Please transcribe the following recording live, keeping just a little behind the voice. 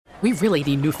We really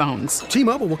need new phones.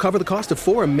 T-Mobile will cover the cost of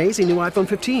 4 amazing new iPhone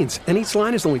 15s, and each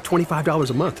line is only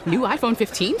 $25 a month. New iPhone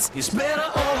 15s? It's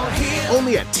better over here.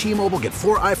 Only at T-Mobile, get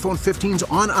 4 iPhone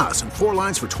 15s on us and 4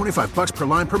 lines for $25 per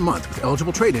line per month with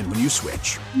eligible trade-in when you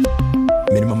switch.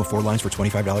 Minimum of 4 lines for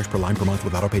 $25 per line per month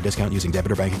with autopay discount using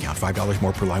debit or bank account. $5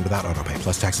 more per line without autopay,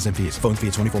 plus taxes and fees. Phone fee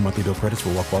at 24 monthly bill credits for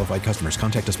well-qualified customers.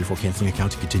 Contact us before canceling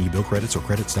account to continue bill credits or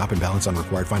credit stop and balance on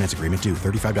required finance agreement due.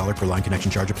 $35 per line connection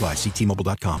charge applies. See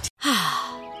T-Mobile.com.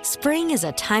 Spring is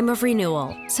a time of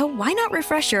renewal, so why not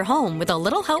refresh your home with a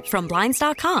little help from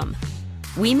Blinds.com?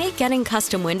 We make getting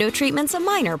custom window treatments a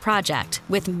minor project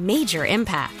with major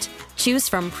impact. Choose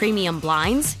from premium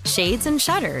blinds, shades, and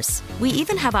shutters. We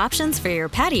even have options for your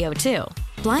patio, too.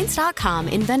 Blinds.com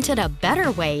invented a better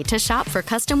way to shop for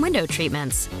custom window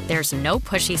treatments. There's no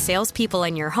pushy salespeople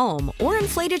in your home or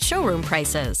inflated showroom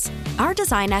prices. Our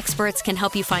design experts can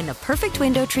help you find the perfect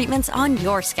window treatments on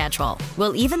your schedule.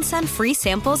 We'll even send free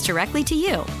samples directly to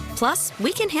you. Plus,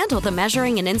 we can handle the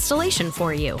measuring and installation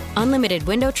for you. Unlimited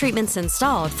window treatments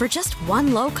installed for just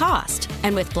one low cost.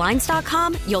 And with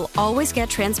Blinds.com, you'll always get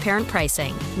transparent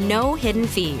pricing. No hidden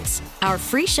fees. Our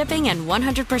free shipping and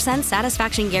 100%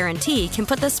 satisfaction guarantee can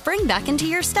put the spring back into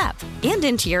your step and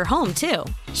into your home, too.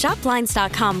 Shop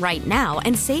Blinds.com right now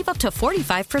and save up to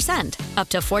 45%. Up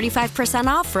to 45%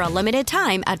 off for a limited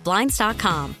time at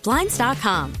Blinds.com.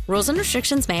 Blinds.com. Rules and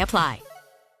restrictions may apply.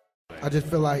 I just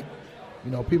feel like,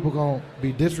 people going to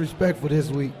be disrespectful this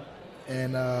week,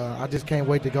 and I just can't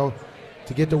wait to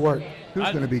get to work. Who's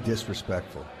going to be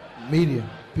disrespectful? Media.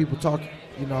 People talk,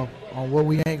 on what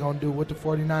we ain't going to do, what the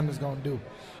 49ers going to do.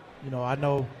 I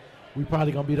know we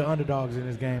probably going to be the underdogs in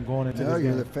this game going into this game. No,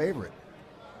 you're the favorite.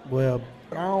 Well,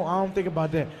 I don't think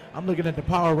about that. I'm looking at the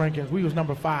power rankings. We was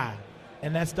number 5,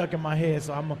 and that stuck in my head,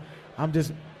 so I'm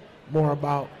just more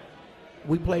about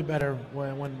we play better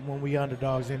when we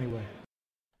underdogs anyway.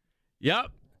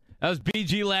 Yep. That was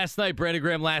BG last night, Brandon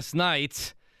Graham last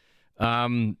night.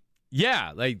 Talk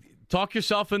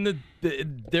yourself into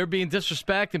there being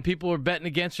disrespect and people are betting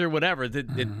against you or whatever.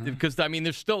 Because,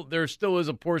 there still is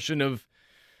a portion of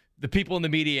the people in the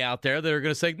media out there that are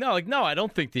going to say, no, I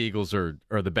don't think the Eagles are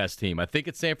the best team. I think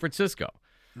it's San Francisco.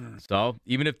 So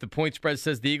even if the point spread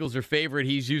says the Eagles are favored,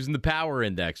 he's using the power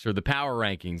index or the power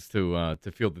rankings to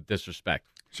feel the disrespect.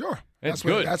 Sure. That's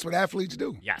good. That's what athletes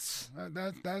do. Yes.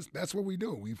 That's what we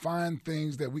do. We find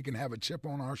things that we can have a chip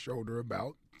on our shoulder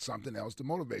about, something else to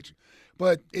motivate you.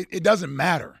 But it doesn't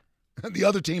matter. The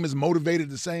other team is motivated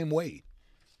the same way.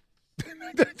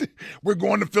 We're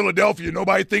going to Philadelphia.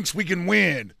 Nobody thinks we can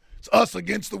win. It's us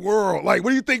against the world. Like, what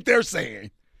do you think they're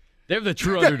saying? They're the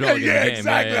true underdog in the game.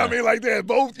 Exactly. Yeah. They're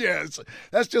both,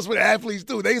 that's just what athletes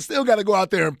do. They still got to go out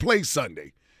there and play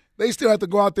Sunday. They still have to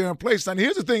go out there and play Sunday.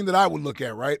 Here's the thing that I would look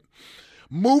at, right?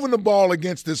 Moving the ball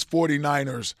against this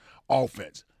 49ers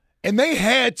offense. And they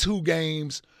had 2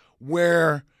 games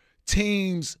where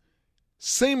teams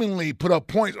seemingly put up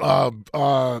points.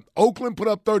 Oakland put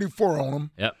up 34 on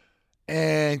them. Yep.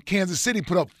 And Kansas City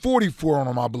put up 44 on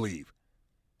them, I believe.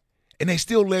 And they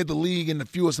still led the league in the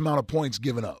fewest amount of points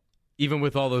given up. Even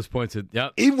with all those points.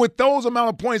 Yep. Even with those amount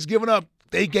of points given up,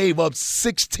 they gave up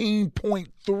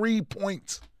 16.3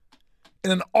 points in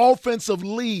an offensive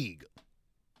league.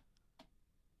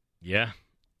 Yeah.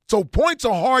 So points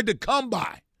are hard to come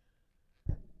by.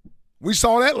 We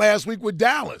saw that last week with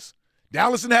Dallas.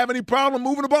 Dallas didn't have any problem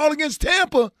moving the ball against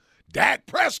Tampa. Dak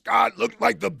Prescott looked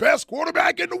like the best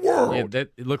quarterback in the world. Yeah,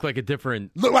 it looked like a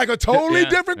different. Looked like a totally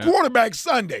different quarterback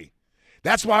Sunday.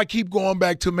 That's why I keep going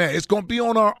back to, it's going to be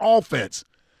on our offense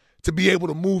to be able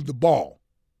to move the ball.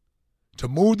 To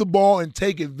move the ball and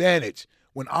take advantage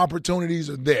when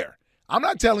opportunities are there. I'm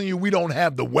not telling you we don't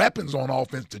have the weapons on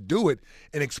offense to do it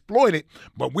and exploit it,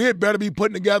 but we had better be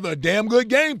putting together a damn good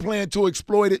game plan to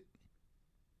exploit it.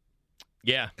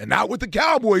 Yeah. And not what the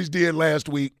Cowboys did last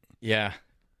week. Yeah.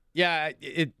 Yeah,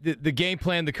 the game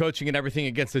plan, the coaching, and everything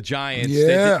against the Giants,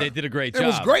 they did a great job. It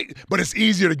was great, but it's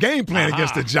easier to game plan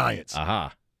against the Giants.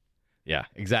 Yeah,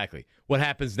 exactly. What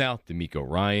happens now? DeMeco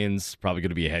Ryans probably going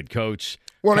to be a head coach.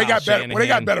 Well, they got better. Well, they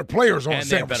got better players on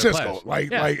San Francisco.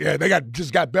 They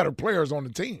got better players on the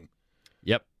team.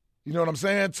 Yep. You know what I'm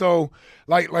saying? So,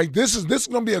 this is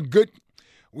going to be a good.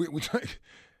 We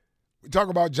talk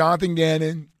about Jonathan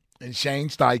Gannon and Shane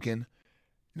Steichen.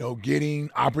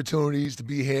 Getting opportunities to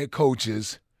be head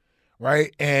coaches,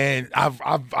 right? And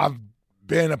I've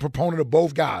been a proponent of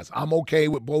both guys. I'm okay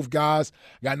with both guys.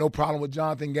 Got no problem with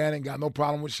Jonathan Gannon. Got no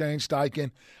problem with Shane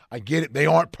Steichen. I get it. They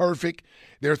aren't perfect.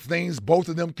 There are things both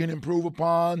of them can improve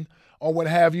upon or what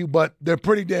have you, but they're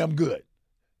pretty damn good.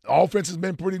 The offense has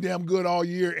been pretty damn good all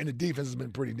year, and the defense has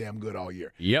been pretty damn good all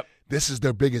year. Yep. this is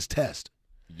their biggest test.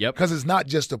 Yep. Because it's not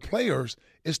just the players,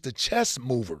 it's the chess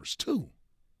movers, too,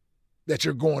 that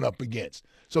you're going up against.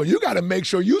 So you got to make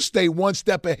sure you stay one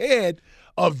step ahead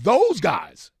of those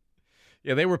guys.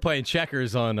 Yeah, they were playing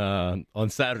checkers on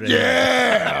Saturday.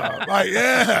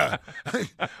 Yeah,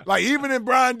 like even if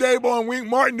Brian Daboll and Wink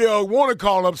Martindale want to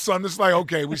call up something, it's like,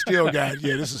 okay, we still got it.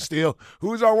 Yeah, this is still –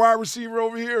 who's our wide receiver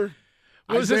over here?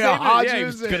 What was his Isaiah name? Hodgins. Yeah, he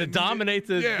was going to dominate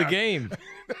the game.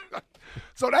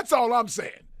 So that's all I'm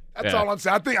saying. That's all I'm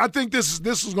saying. I think this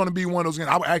is going to be one of those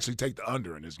games. I would actually take the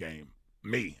under in this game.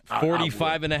 Me.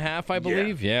 45.5, I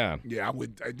believe. Yeah. Yeah, I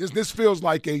would. This feels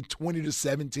like a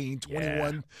 20-17,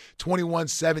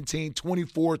 21-17,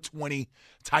 24-20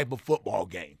 type of football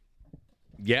game.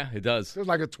 Yeah, it does. Feels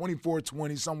like a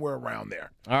 24-20, somewhere around there.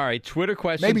 All right, Twitter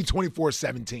question. Maybe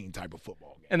 24-17 type of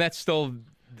football game. And that's still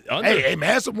under. Hey,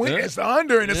 man, that's a win. Yeah. It's the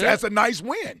under, and that's a nice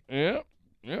win. Yeah.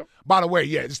 Yep. By the way,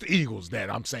 yeah, it's the Eagles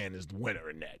that I'm saying is the winner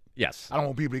in that. Yes. I don't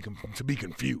want people to be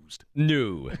confused.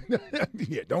 No.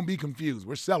 Yeah, don't be confused.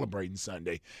 We're celebrating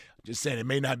Sunday. I'm just saying it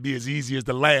may not be as easy as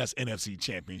the last NFC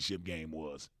Championship game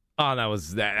was. Oh, that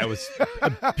was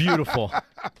beautiful.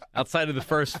 Outside of the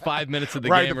first 5 minutes of the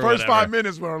right, game, the first 5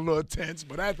 minutes were a little tense,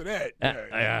 but after that,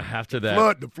 after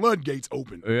that, the floodgates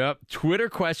opened. Yep. Twitter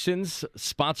questions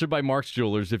sponsored by Mark's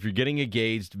Jewelers. If you're getting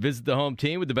engaged, visit the home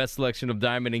team with the best selection of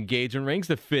diamond engagement rings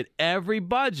that fit every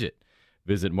budget.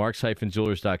 Visit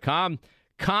marks-jewelers.com.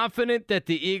 Confident that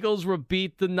the Eagles will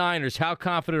beat the Niners. How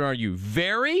confident are you?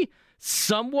 Very,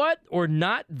 somewhat, or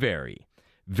not very?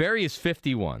 Very is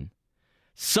 51.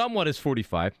 Somewhat is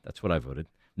 45. That's what I voted.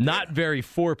 Not very,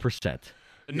 4%.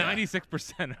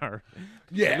 96% are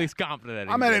at least confident.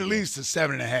 I'm at least a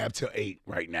 7.5 to 8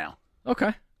 right now.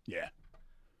 Okay. Yeah.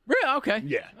 Really? Okay.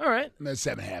 Yeah. All right. I'm at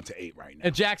 7.5 to 8 right now.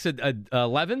 And Jack's at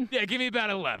 11? Yeah, give me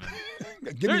about 11.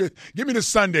 give me the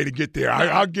Sunday to get there.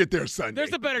 I'll get there Sunday.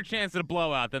 There's a better chance at a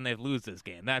blowout than they lose this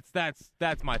game. That's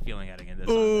my feeling heading into this.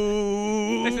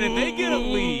 Listen, if they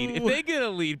get a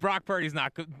lead, Brock Purdy's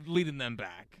not leading them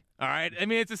back. All right? I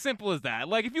mean, it's as simple as that.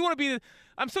 Like, if you want to be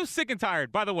I'm so sick and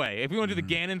tired, by the way, if you want to do the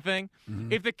Gannon thing,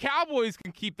 if the Cowboys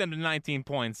can keep them to 19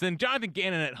 points, then Jonathan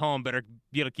Gannon at home better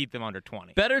be able to keep them under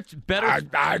 20. Better.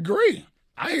 I agree.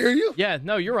 I hear you. Yeah,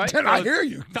 no, you're right. I hear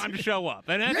you. Time to show up.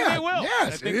 And I think they will.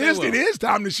 Yes, it is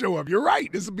time to show up. You're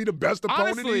right. This will be the best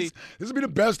opponent. Honestly, this will be the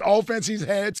best offense he's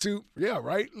had to. Yeah,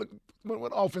 right? Look,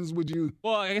 what offense would you?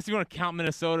 Well, I guess you want to count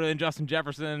Minnesota and Justin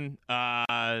Jefferson.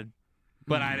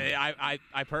 But I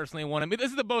personally want him.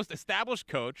 This is the most established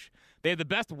coach. They have the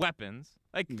best weapons.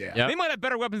 They might have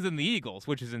better weapons than the Eagles,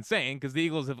 which is insane because the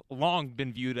Eagles have long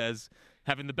been viewed as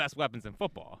having the best weapons in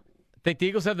football. I think the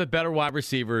Eagles have the better wide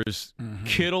receivers.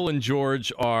 Kittle and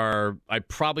George are. I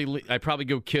probably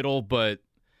go Kittle, but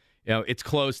it's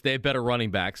close. They have better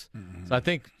running backs. So I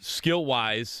think skill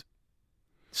wise,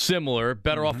 similar,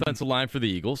 better offensive line for the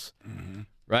Eagles.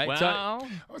 Right? Well,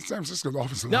 San Francisco's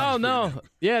offensive line. No.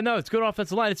 Yeah, no, it's good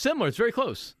offensive line. It's similar. It's very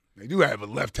close. They do have a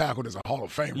left tackle that's a Hall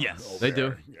of Famer. Yes, they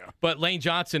do. Yeah. But Lane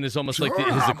Johnson is almost like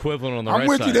his equivalent on the I'm right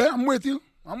with side. you there. I'm with you.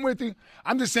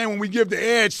 I'm just saying when we give the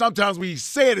edge, sometimes we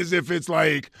say it as if it's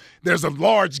like there's a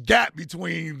large gap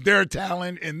between their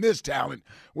talent and this talent,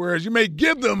 whereas you may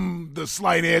give them the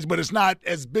slight edge, but it's not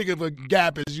as big of a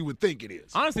gap as you would think it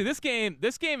is. Honestly, this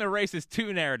game erases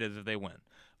two narratives if they win.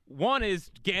 One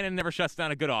is Gannon never shuts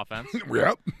down a good offense.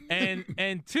 Yep.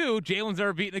 And two, Jalen's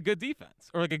never beaten a good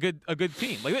defense or like a good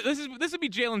team. Like this would be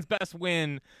Jalen's best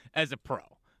win as a pro,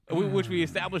 which we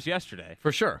established yesterday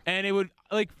For sure. And it would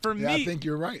me. I think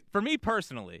you're right. For me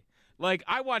personally, like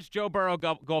I watched Joe Burrow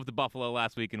go up to Buffalo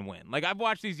last week and win. Like I've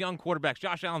watched these young quarterbacks.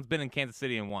 Josh Allen's been in Kansas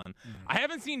City and won. I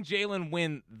haven't seen Jalen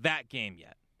win that game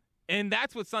yet, and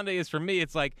that's what Sunday is for me.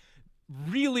 It's like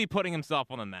really putting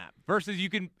himself on the map versus you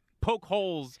can poke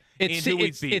holes in who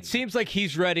he's beaten. It seems like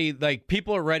he's ready. Like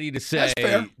people are ready to say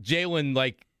Jalen.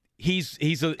 Like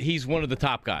he's one of the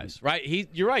top guys, right?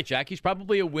 You're right, Jack. He's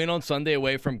probably a win on Sunday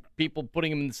away from people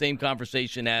putting him in the same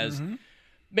conversation as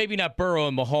maybe not Burrow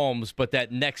and Mahomes, but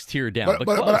that next tier down.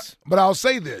 But I'll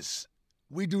say this: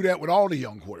 we do that with all the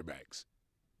young quarterbacks.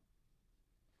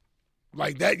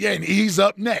 Like that, yeah, and he's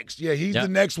up next. Yeah, he's the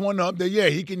next one up there. Yeah,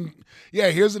 he can. Yeah,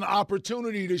 here's an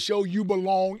opportunity to show you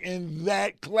belong in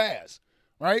that class,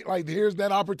 right? Like here's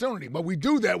that opportunity. But we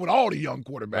do that with all the young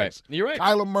quarterbacks. Right. You're right.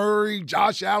 Kyler Murray,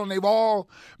 Josh Allen, they've all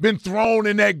been thrown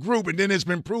in that group, and then it's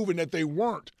been proven that they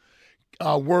weren't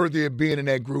worthy of being in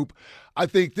that group. I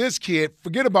think this kid,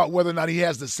 forget about whether or not he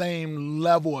has the same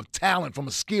level of talent from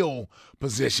a skill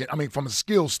position. I mean, from a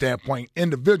skill standpoint,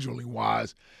 individually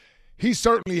wise. He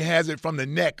certainly has it from the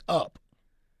neck up.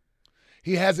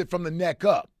 He has it from the neck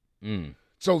up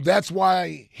So that's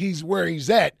why he's where he's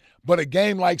at. But a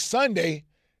game like Sunday,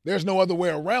 there's no other way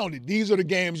around it. These are the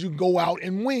games you can go out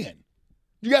and win.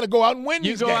 You got to go out and win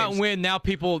these games. You go out and win. Now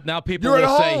people You're will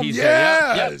at say home. he's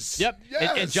Yes. there. Yep.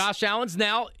 Yes. And Josh Allen's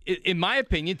now, in my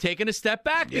opinion, taking a step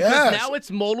back because now it's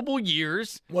multiple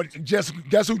years.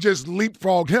 Guess who just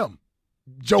leapfrogged him?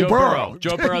 Joe Burrow.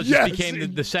 Joe Burrow just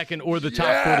became the second or the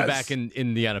top quarterback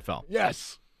in the NFL.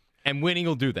 Yes. And winning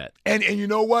will do that. And you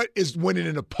know what? It's winning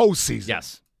in the postseason.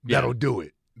 Yes. That'll do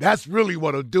it. That's really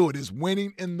what'll do it, is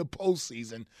winning in the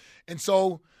postseason. And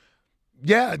so,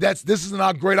 this is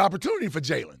a great opportunity for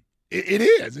Jalen. It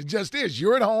is. It just is.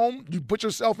 You're at home. You put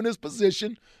yourself in this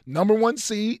position, number 1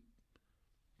 seed.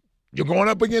 You're going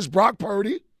up against Brock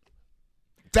Purdy.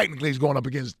 Technically, he's going up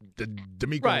against the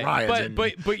DeMeco Ryans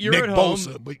but you're Nick at home.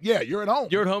 Bosa. But, you're at home.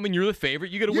 You're at home, and you're the favorite.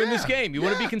 You got to win this game. You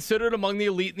want to be considered among the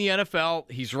elite in the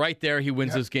NFL. He's right there. He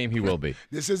wins this game. He will be.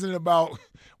 This isn't about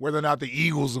whether or not the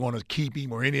Eagles are going to keep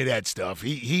him or any of that stuff.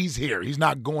 He's here. He's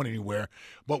not going anywhere.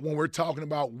 But when we're talking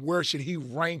about where should he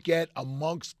rank at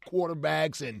amongst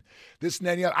quarterbacks and this and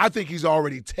that and the other, I think he's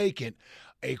already taken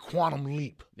a quantum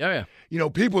leap. Yeah.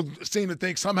 People seem to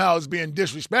think somehow it's being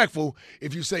disrespectful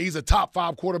if you say he's a top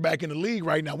 5 quarterback in the league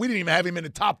right now. We didn't even have him in the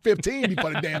top 15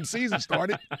 before the damn season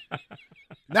started.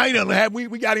 Now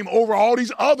we got him over all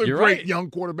these other great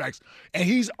young quarterbacks, and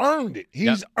he's earned it.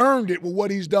 He's earned it with what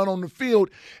he's done on the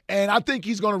field, and I think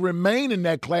he's going to remain in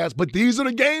that class. But these are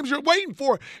the games you're waiting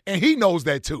for, and he knows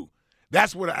that too.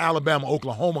 That's where the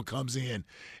Alabama-Oklahoma comes in,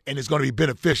 and it's going to be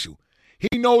beneficial.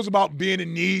 He knows about being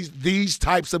in these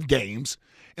types of games.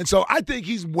 And so I think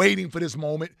he's waiting for this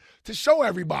moment to show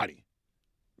everybody.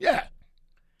 Yeah.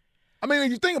 I mean,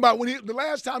 if you think about the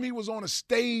last time he was on a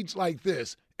stage like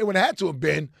this, it would have had to have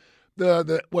been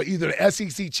either the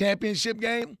SEC championship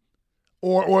game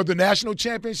or the national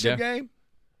championship game.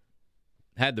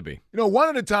 Had to be. One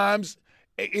of the times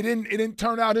it didn't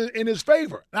turn out in his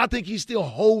favor. And I think he still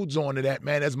holds on to that,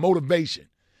 man, as motivation.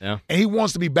 Yeah. And he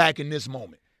wants to be back in this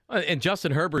moment. And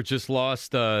Justin Herbert just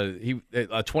lost a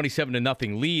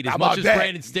 27-0 lead. As How much about as that?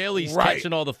 Brandon Staley's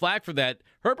catching all the flack for that,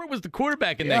 Herbert was the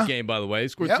quarterback in that game, by the way. He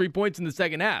scored 3 points in the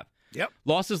second half. Yep.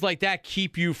 Losses like that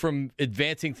keep you from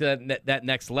advancing to that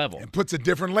next level. And puts a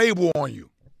different label on you.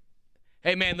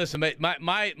 Hey, man, listen,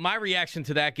 my reaction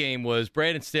to that game was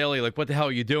Brandon Staley, like, what the hell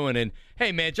are you doing? And,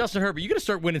 hey, man, Justin Herbert, you got to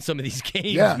start winning some of these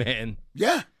games, man.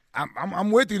 Yeah,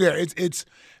 I'm with you there. It's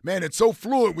so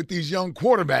fluid with these young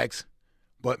quarterbacks.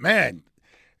 But, man,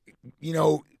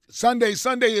 Sunday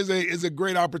is a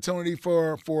great opportunity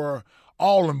for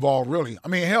all involved, really. I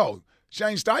mean, hell,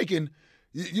 Shane Steichen,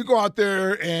 you go out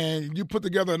there and you put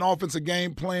together an offensive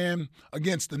game plan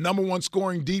against the number 1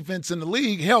 scoring defense in the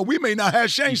league. Hell, we may not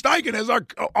have Shane Steichen as our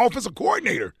offensive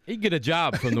coordinator. He'd get a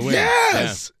job from the wing.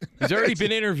 Yes. Yeah. He's already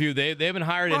been interviewed. They haven't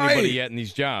hired anybody yet in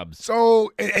these jobs.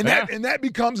 So, that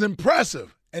becomes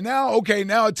impressive. And now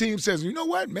a team says, you know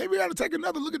what? Maybe we ought to take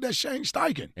another look at that Shane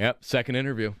Steichen. Yep, second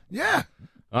interview. Yeah.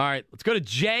 All right, let's go to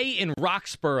Jay in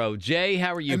Roxborough. Jay,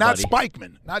 how are you, and not buddy?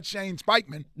 Spikeman, not Shane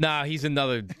Spikeman. Nah, he's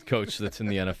another coach that's in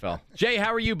the NFL. Jay,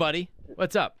 how are you, buddy?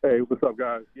 What's up? Hey, what's up,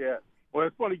 guys? Yeah. Well,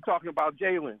 it's funny talking about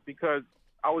Jalen because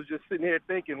I was just sitting here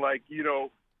thinking, he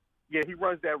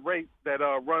runs that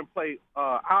run play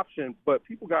option, but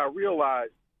people got to realize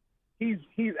he's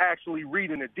actually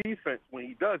reading the defense when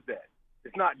he does that.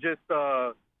 It's not just,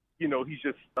 he's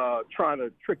just trying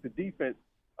to trick the defense.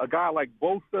 A guy like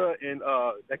Bosa and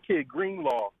that kid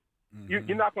Greenlaw, you're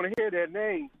not going to hear their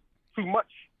names too much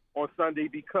on Sunday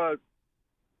because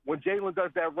when Jalen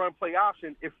does that run play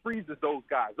option, it freezes those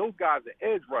guys. Those guys are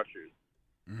edge rushers.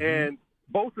 Mm-hmm. And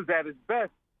Bosa's at his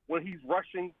best when he's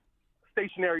rushing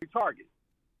stationary targets.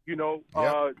 Jalen's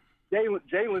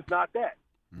not that.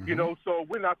 Mm-hmm. So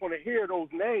we're not going to hear those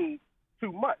names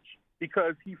too much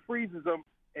because he freezes them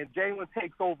and Jalen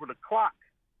takes over the clock,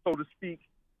 so to speak,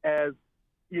 as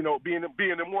being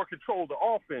in more control of the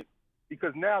offense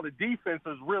because now the defense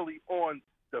is really on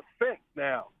the fence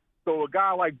now. So a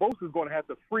guy like Bosa is going to have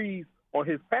to freeze on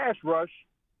his pass rush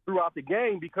throughout the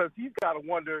game because he's got to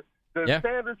wonder, does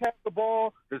Sanders have the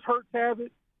ball? Does Hurts have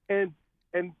it? And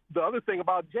the other thing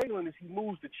about Jalen is he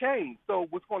moves the chain. So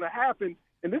what's going to happen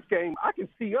in this game, I can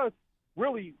see us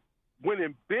really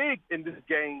winning big in this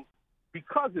game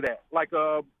because of that,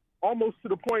 almost to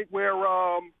the point where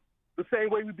the same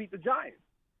way we beat the Giants.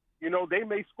 They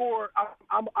may score.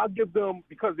 I'll give them,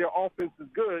 because their offense is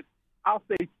good, I'll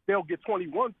say they'll get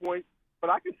 21 points, but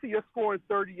I can see us scoring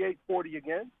 38-40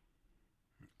 again.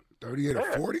 38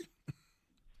 or 40?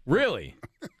 Really?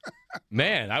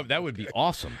 Man, that would be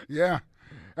awesome. Yeah.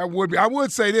 That would be. I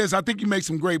would say this. I think you make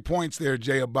some great points there,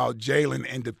 Jay, about Jalen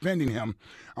and defending him.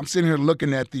 I'm sitting here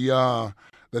looking at the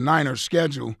Niners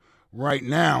schedule right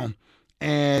now,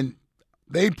 and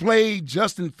they played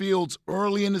Justin Fields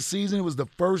early in the season. It was the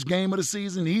first game of the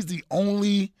season. He's the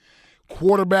only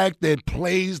quarterback that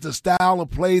plays the style of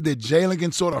play that Jalen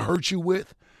can sort of hurt you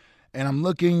with. And I'm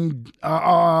looking,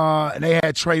 and they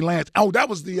had Trey Lance. Oh, that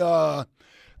was they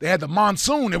had the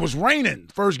monsoon. It was raining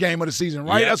first game of the season,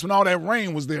 right? Yeah. That's when all that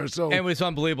rain was there. So And it was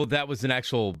unbelievable. That was an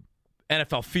actual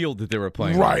NFL field that they were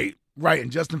playing on. Right.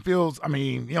 And Justin Fields, I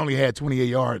mean, he only had 28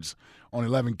 yards on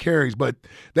 11 carries, but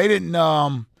they didn't.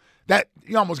 That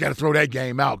you almost got to throw that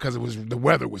game out because the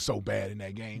weather was so bad in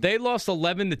that game. They lost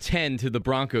 11-10 to the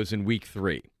Broncos in Week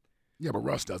 3. Yeah, but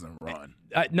Russ doesn't run.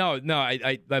 No.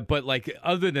 But like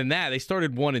other than that, they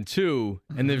started 1-2,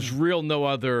 and there's real no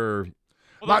other.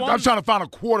 Well, I'm trying to find a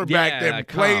quarterback that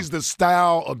plays the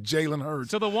style of Jalen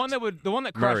Hurts. So the one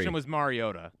that crushed him was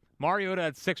Mariota. Mariota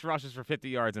had 6 rushes for 50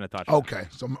 yards and a touchdown.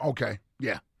 Okay.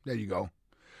 Yeah, there you go.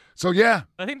 So, yeah.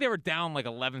 I think they were down like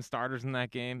 11 starters in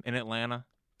that game in Atlanta.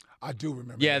 I do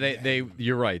remember Yeah, that game.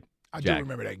 you're right. I Jack. do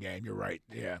remember that game. You're right.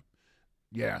 Yeah.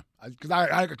 Because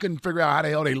I couldn't figure out how the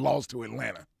hell they lost to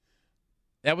Atlanta.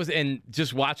 That was, and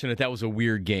just watching it, that was a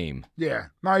weird game. Yeah.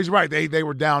 No, he's right. They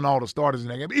were down all the starters in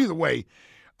that game. But either way,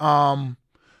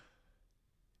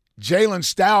 Jalen's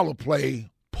style of play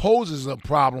poses a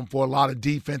problem for a lot of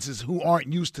defenses who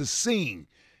aren't used to seeing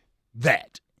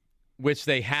that. Which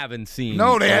they haven't seen.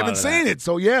 No, they haven't seen it.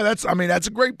 So, yeah, that's a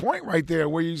great point right there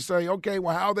where you say, okay,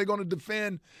 well, how are they going to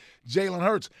defend Jalen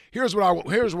Hurts? Here's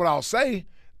what I'll say.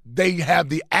 They have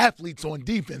the athletes on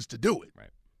defense to do it.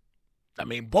 Right. I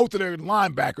mean, both of their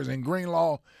linebackers in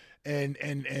Greenlaw and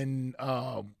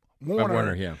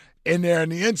Warner yeah. in there on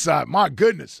the inside. My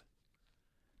goodness.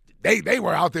 They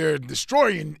were out there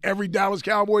destroying every Dallas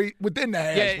Cowboy within the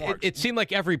hash marks. It seemed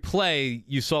like every play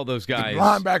you saw those guys the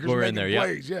linebackers were making in there.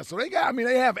 plays. Yeah, so they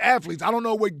have athletes. I don't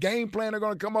know what game plan they're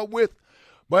going to come up with,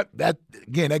 but that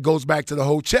goes back to the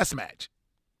whole chess match.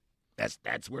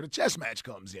 That's where the chess match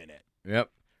comes in at.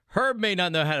 Yep. Herb may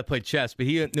not know how to play chess, but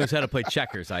he knows how to play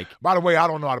checkers, Ike. By the way, I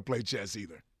don't know how to play chess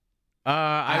either.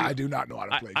 I do not know how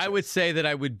to play chess. I would say that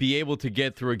I would be able to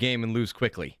get through a game and lose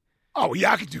quickly. Oh,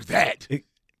 yeah, I could do that.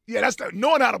 Yeah, that's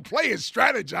knowing how to play is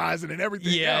strategizing and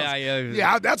everything else.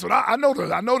 Yeah, that's what I know.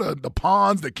 I know the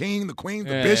pawns, the king, the queen,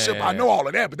 the bishop. I know all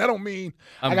of that, but that don't mean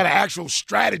I got an actual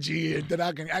strategy that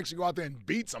I can actually go out there and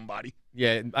beat somebody.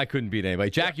 Yeah, I couldn't beat anybody.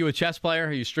 Jack, you a chess player? Or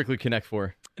are you strictly Connect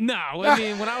Four? No, I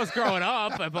mean when I was growing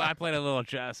up, I played a little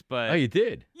chess. But oh, you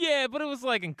did? Yeah, but it was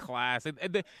like in class.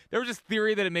 There was this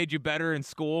theory that it made you better in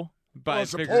school. But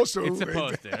it's supposed to. It's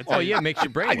supposed to. Oh, yeah, it makes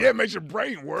your brain work. Yeah, it makes your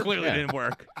brain work. Clearly didn't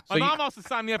work. My mom also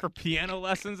signed me up for piano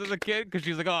lessons as a kid because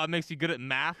she's like, oh, it makes you good at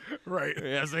math. Right.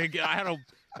 Yeah, I was like, I had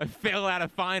a fail out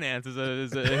of finance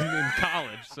in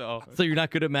college. So you're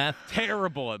not good at math?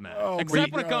 Terrible at math. Oh,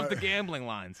 Except when it comes to gambling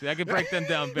lines. I could break them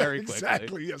down very quickly.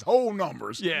 Exactly, yes. Whole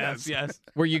numbers. Yes.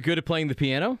 Were you good at playing the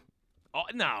piano? Oh,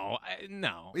 no.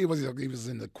 He was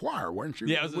in the choir, weren't you?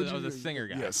 Yeah, I was a singer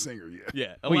guy. Yeah, singer, yeah.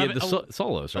 Yeah. Well, you had the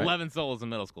solos, right? 11 solos in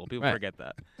middle school. People forget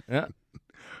that. Yeah.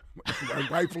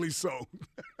 Rightfully so.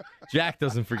 Jack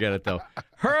doesn't forget it, though.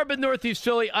 Herb in Northeast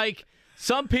Philly. Ike,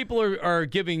 some people are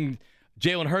giving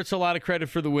Jalen Hurts a lot of credit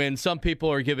for the win. Some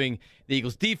people are giving the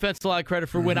Eagles defense a lot of credit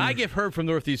for the win. I give Herb from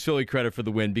Northeast Philly credit for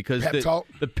the win because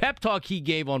the pep talk he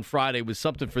gave on Friday was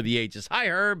something for the ages. Hi,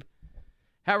 Herb.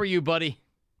 How are you, buddy?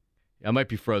 I might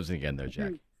be frozen again there,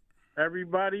 Jack.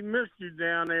 Everybody missed you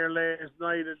down there last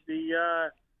night at the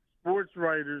sports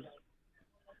writers.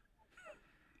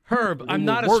 Herb, I'm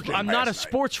not a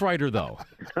sports writer though.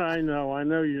 I know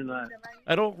you're not.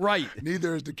 I don't write.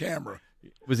 Neither is the camera.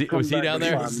 Was he down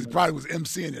there? He probably was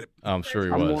emceeing it. I'm sure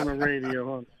he was. was. I'm on the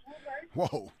radio. Huh?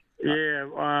 Whoa. Yeah.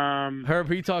 Herb,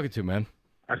 who you talking to, man?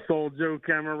 I sold Joe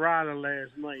Camerata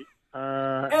last night.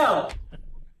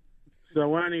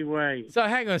 So anyway. So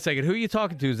hang on a second. Who are you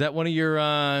talking to? Is that one of your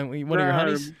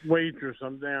honeys? Waitress.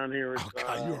 I'm down here. Oh,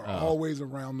 God, you're always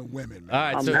around the women, man. All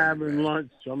right, I'm having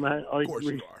lunch. Of course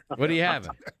you are. What are you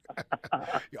having?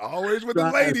 You're always with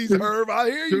the ladies, Herb. I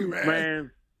hear you,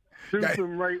 man. Soup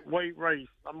and white rice.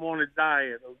 I'm on a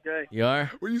diet, okay? You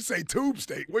are? When you say tube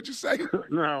steak, what'd you say?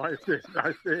 No, I said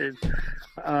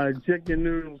chicken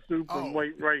noodle soup and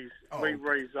white rice. White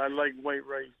rice. I like white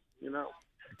rice,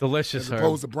 Delicious, As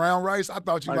opposed to brown rice? I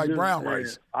thought you liked brown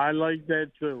rice. I like that,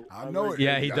 too. I know it.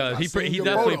 Yeah, he does. He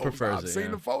definitely prefers it. I've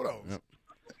seen the photos. Yep.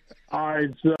 All right,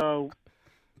 so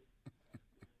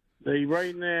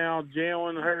right now,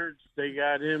 Jalen Hurts, they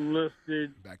got him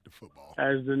listed back to football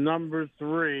as the number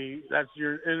 3. That's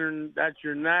your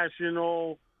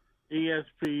national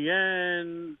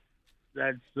ESPN.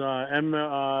 That's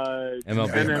MLB.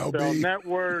 NFL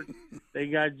Network. They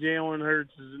got Jalen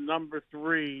Hurts as the number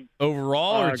 3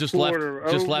 overall, or just left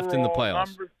in the playoffs.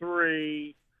 Number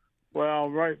 3. Well,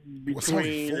 right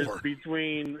between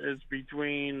it's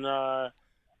between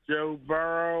Joe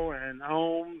Burrow and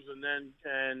Holmes, and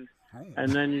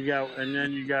then you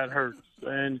got Hurts.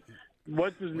 And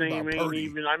what's his name ain't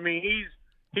even. I mean,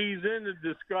 he's in the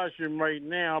discussion right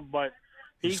now, but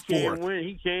he can't win.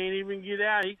 He can't even get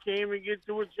out. He can't even get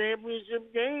to a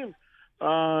championship game.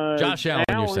 Josh Allen,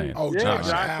 you're saying? Oh, yeah, Josh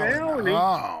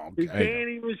Allen. He can't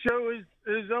even show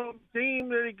his own team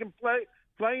that he can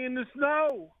play in the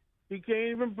snow. He can't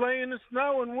even play in the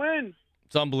snow and win.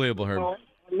 It's unbelievable, Herb.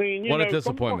 I mean, what a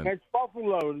disappointment. It's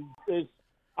Buffalo.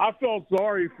 I felt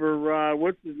sorry for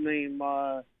what's his name.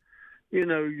 Sean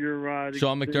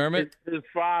McDermott. His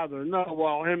father. No,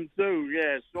 well, him too.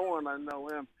 Yeah, Sean. I know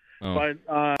him. Oh. But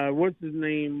what's his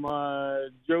name?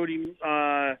 Jody.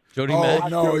 Jody Oh Mack?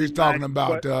 no, he's talking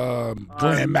about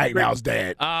Glenn Macnow's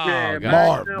dad. Oh, Yeah,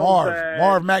 God.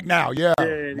 Marv Macnow. Yeah,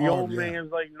 the Marv, old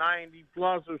man's like 90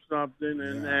 plus or something,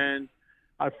 and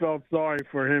I felt sorry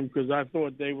for him because I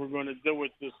thought they were going to do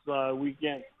it this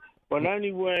weekend. But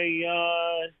anyway,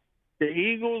 the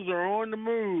Eagles are on the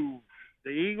move.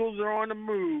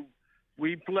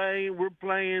 We're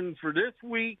playing for this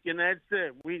week, and that's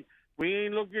it. We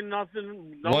ain't looking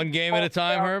nothing. One game at a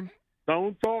time, Herb?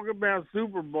 Don't talk about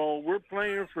Super Bowl. We're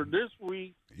playing for this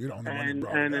week and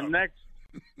the next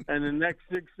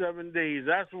 6-7 days.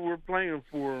 That's what we're playing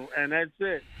for, and that's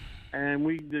it. And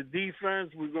the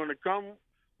defense, we're going to come.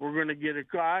 We're going to get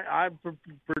I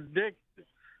predict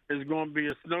it's going to be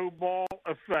a snowball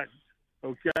effect,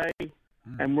 okay?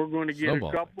 And we're going to get a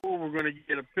couple. We're going to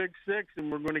get a pick six,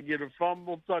 and we're going to get a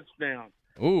fumble touchdown.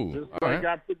 Ooh, just like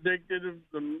I predicted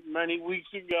many weeks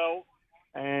ago,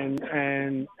 and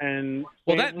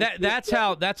well, that's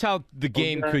how the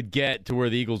game could get to where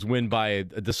the Eagles win by a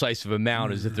decisive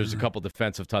amount, is if there's a couple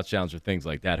defensive touchdowns or things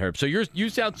like that, Herb. So you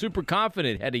sound super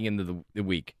confident heading into the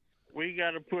week. We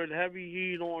got to put heavy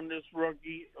heat on this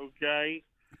rookie, okay?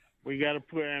 We got to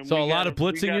put. So a lot of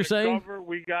blitzing, you're saying?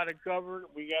 We got to cover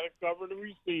the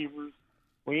receivers.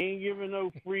 We ain't giving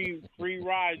no free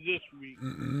rides this week.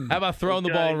 How about throwing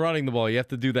the ball and running the ball? You have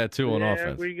to do that too on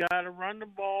offense. We got to run the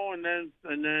ball and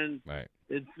then right.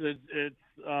 It's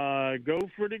go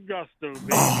for the gusto,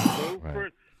 baby.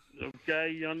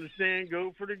 Okay, you understand?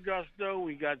 Go for the gusto.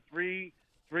 We got three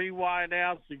wide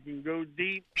outs. You can go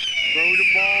deep. Throw the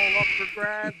ball up for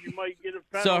grabs. You might get a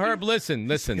penalty. So, Herb, listen.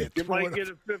 You might get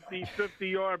a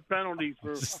 50-yard penalty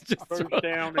for first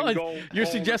down and goal. You're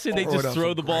suggesting they just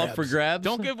throw the ball up for grabs?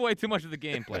 Don't give away too much of the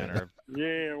game plan, Herb.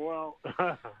 Yeah, well.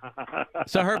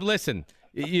 So, Herb, listen.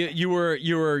 You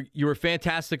were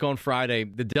fantastic on Friday.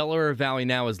 The Delaware Valley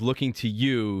now is looking to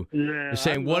you. Yeah, they're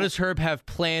saying, what does Herb have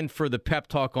planned for the pep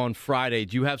talk on Friday?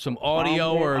 Do you have some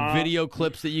audio or video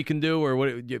clips that you can do, or what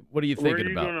are you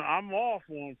thinking about? I'm off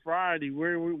on Friday.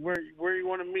 Where you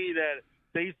want to meet at?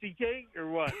 Tasty Cake or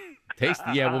what? Tasty?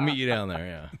 Yeah, we'll meet you down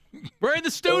there. Yeah, we're in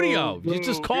the studio. You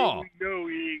just call. Here we go,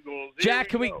 Eagles. Jack,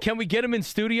 can we get him in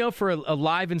studio for a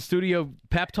live in studio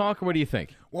pep talk, or what do you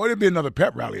think? Well, it'd be another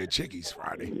pep rally at Chickies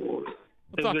Friday. Is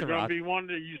there going to be one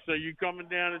that you coming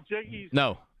down to Chickies?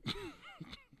 No.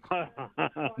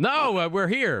 No, we're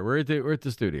here. We're at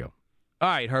the studio. All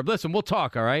right, Herb. Listen, we'll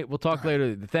talk. All right, we'll talk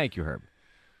later. Thank you, Herb.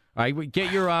 All right,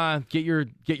 get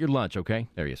your lunch. Okay,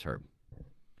 there he is, Herb.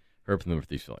 Herb from the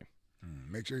Northeast Philly.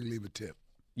 Make sure you leave a tip.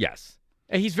 Yes,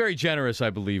 and he's very generous, I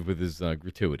believe, with his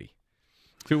gratuity.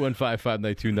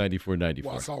 215-592-9494.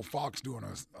 Well, I saw Fox doing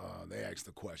they asked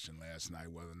the question last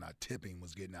night whether or not tipping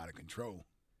was getting out of control.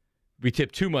 We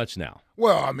tip too much now.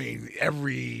 Well, I mean,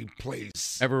 every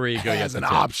place everywhere you go, has an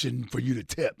option for you to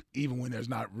tip, even when there's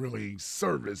not really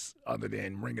service other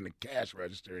than ringing the cash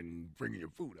register and bringing your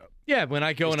food up. Yeah, when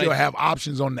I go you and still have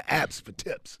options on the apps for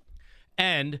tips.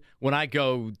 And when I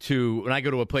go to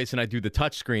a place and I do the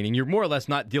touch screening, you're more or less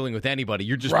not dealing with anybody.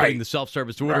 You're just putting the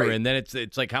self-service order in. Then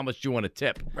it's like, how much do you want to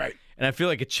tip? Right. And I feel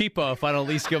like a cheapo if I don't at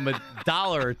least give them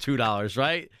 $1 or $2,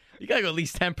 right? You got to go at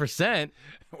least 10%.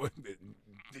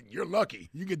 You're lucky.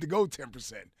 You get to go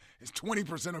 10%. It's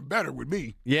 20% or better with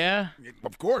me. Yeah?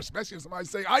 Of course, especially if somebody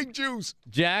say, I juice.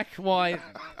 Jack, why?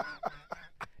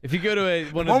 If you go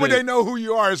to the moment they know who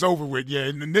you are, it's over with, yeah.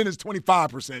 And then it's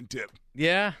 25% tip.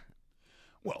 Yeah?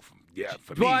 Well, yeah,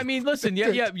 for me. Well, I mean, listen,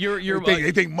 yeah,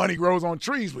 they think money grows on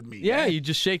trees with me. Yeah, man. You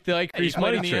just shake the Ike Crease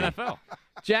money in the NFL.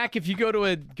 Jack, if you go to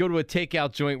a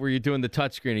takeout joint where you're doing the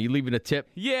touchscreen, are you leaving a tip?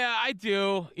 Yeah, I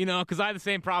do. Because I have the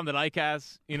same problem that Ike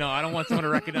has. I don't want someone to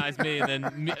recognize me and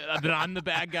then that I'm the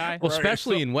bad guy. Well,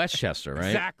 especially in Westchester, right?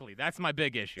 Exactly. That's my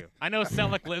big issue. I know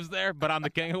Selleck lives there, but I'm the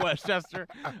king of Westchester.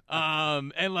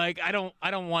 And I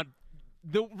don't want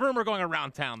the rumor going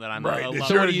around town that I'm a lover.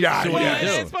 So what do you do?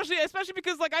 Especially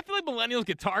because I feel like millennials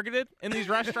get targeted in these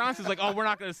restaurants. It's like, oh, we're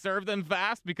not going to serve them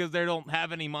fast because they don't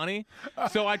have any money.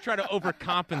 So I try to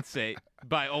overcompensate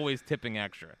by always tipping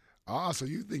extra. Oh, so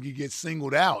you think you get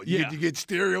singled out? Yeah. You get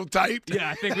stereotyped?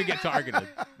 Yeah, I think we get targeted.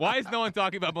 Why is no one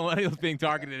talking about millennials being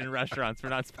targeted in restaurants for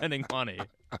not spending money?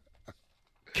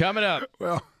 Coming up.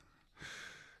 Well,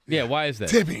 yeah, why is that?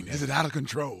 Tipping. Is it out of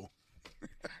control?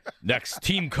 Next,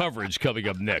 team coverage coming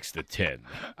up next at 10.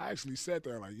 I actually sat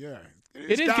there like, yeah.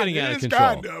 It is getting out of control.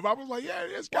 Kind of. I was like, yeah,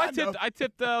 it's kind of. I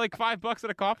tipped like $5 at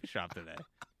a coffee shop today.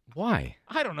 Why?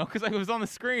 I don't know, because it was on the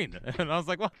screen. And I was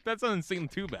like, well, that doesn't seem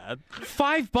too bad.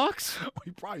 $5? Well,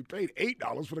 you probably paid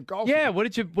 $8 for the coffee. Yeah, what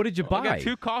did you buy? I got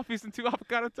 2 coffees and 2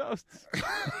 avocado toasts.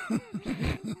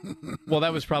 Well,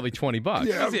 that was probably $20.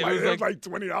 Yeah, it was like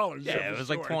 $20. Yeah, it was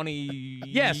like $28.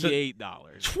 Yeah, so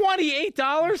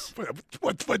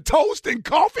 $28? For toast and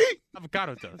coffee?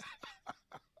 Avocado toast.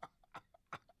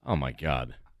 Oh, my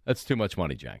God. That's too much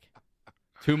money, Jack.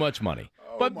 Too much money.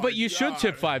 But you should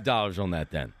tip $5 on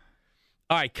that then.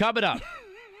 All right, coming up.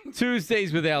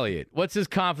 Tuesdays with Elliot. What's his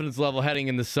confidence level heading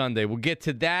into Sunday? We'll get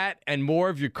to that and more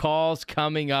of your calls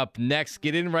coming up next.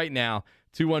 Get in right now.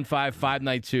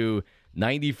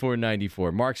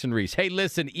 215-592-9494. Marks and Reese. Hey,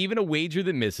 listen, even a wager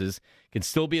that misses can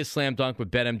still be a slam dunk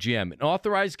with BetMGM, an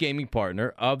authorized gaming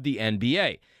partner of the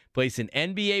NBA. Place an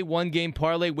NBA one-game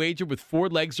parlay wager with 4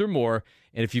 legs or more,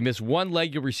 and if you miss one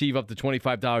leg, you'll receive up to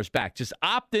 $25 back. Just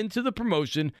opt into the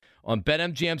promotion on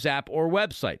BetMGM's app or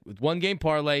website. With one-game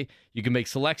parlay, you can make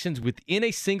selections within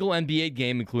a single NBA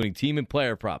game, including team and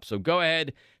player props. So go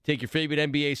ahead, take your favorite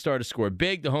NBA star to score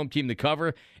big, the home team to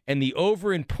cover, and the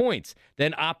over in points.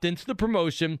 Then opt into the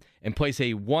promotion and place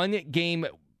a one-game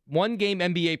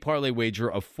NBA parlay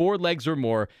wager of 4 legs or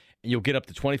more, and you'll get up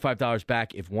to $25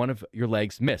 back if one of your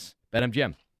legs miss.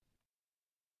 BetMGM.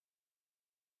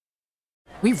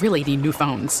 We really need new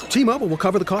phones. T-Mobile will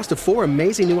cover the cost of 4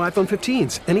 amazing new iPhone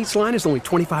 15s, and each line is only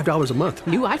 $25 a month.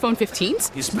 New iPhone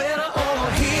 15s? It's better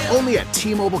over here. Only at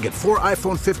T-Mobile, get 4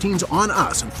 iPhone 15s on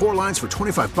us and 4 lines for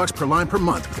 $25 per line per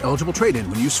month with eligible trade-in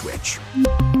when you switch.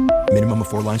 Minimum of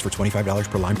 4 lines for $25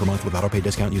 per line per month with autopay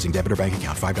discount using debit or bank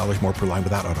account. $5 more per line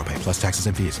without autopay, plus taxes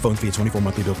and fees. Phone fee at 24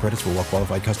 monthly bill credits for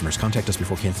well-qualified customers. Contact us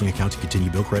before canceling account to continue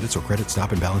bill credits or credit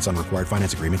stop and balance on required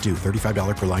finance agreement due.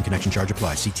 $35 per line connection charge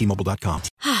applies. See T-Mobile.com.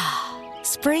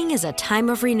 Spring is a time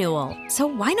of renewal, so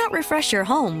why not refresh your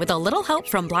home with a little help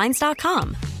from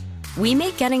Blinds.com? We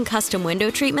make getting custom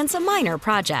window treatments a minor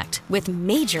project with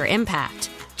major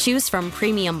impact. Choose from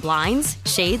premium blinds,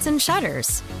 shades, and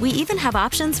shutters. We even have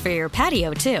options for your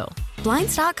patio, too.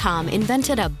 Blinds.com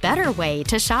invented a better way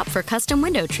to shop for custom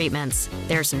window treatments.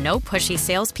 There's no pushy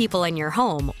salespeople in your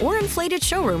home or inflated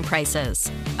showroom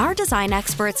prices. Our design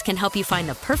experts can help you find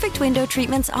the perfect window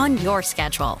treatments on your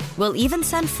schedule. We'll even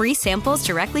send free samples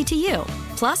directly to you.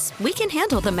 Plus, we can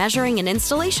handle the measuring and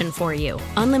installation for you.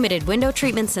 Unlimited window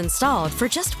treatments installed for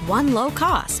just one low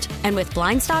cost. And with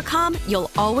Blinds.com,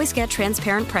 you'll always get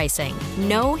transparent pricing.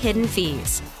 No hidden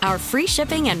fees. Our free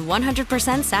shipping and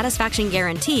 100% satisfaction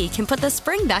guarantee can put the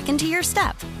spring back into your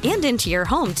step and into your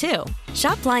home, too.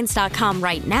 Shop Blinds.com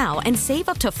right now and save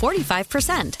up to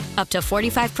 45%. Up to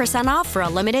 45% off for a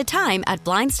limited time at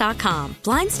Blinds.com.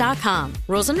 Blinds.com.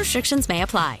 Rules and restrictions may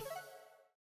apply.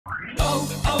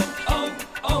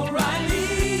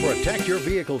 O'Reilly. Protect your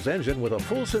vehicle's engine with a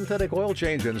full synthetic oil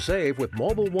change and save with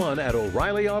Mobil 1 at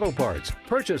O'Reilly Auto Parts.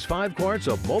 Purchase 5 quarts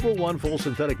of Mobil 1 full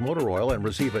synthetic motor oil and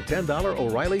receive a $10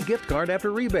 O'Reilly gift card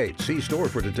after rebate. See store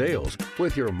for details.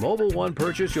 With your Mobil 1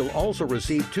 purchase, you'll also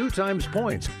receive 2 times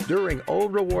points during O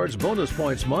Rewards Bonus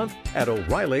Points Month at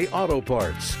O'Reilly Auto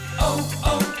Parts.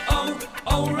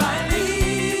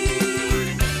 O'Reilly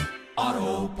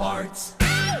Auto Parts.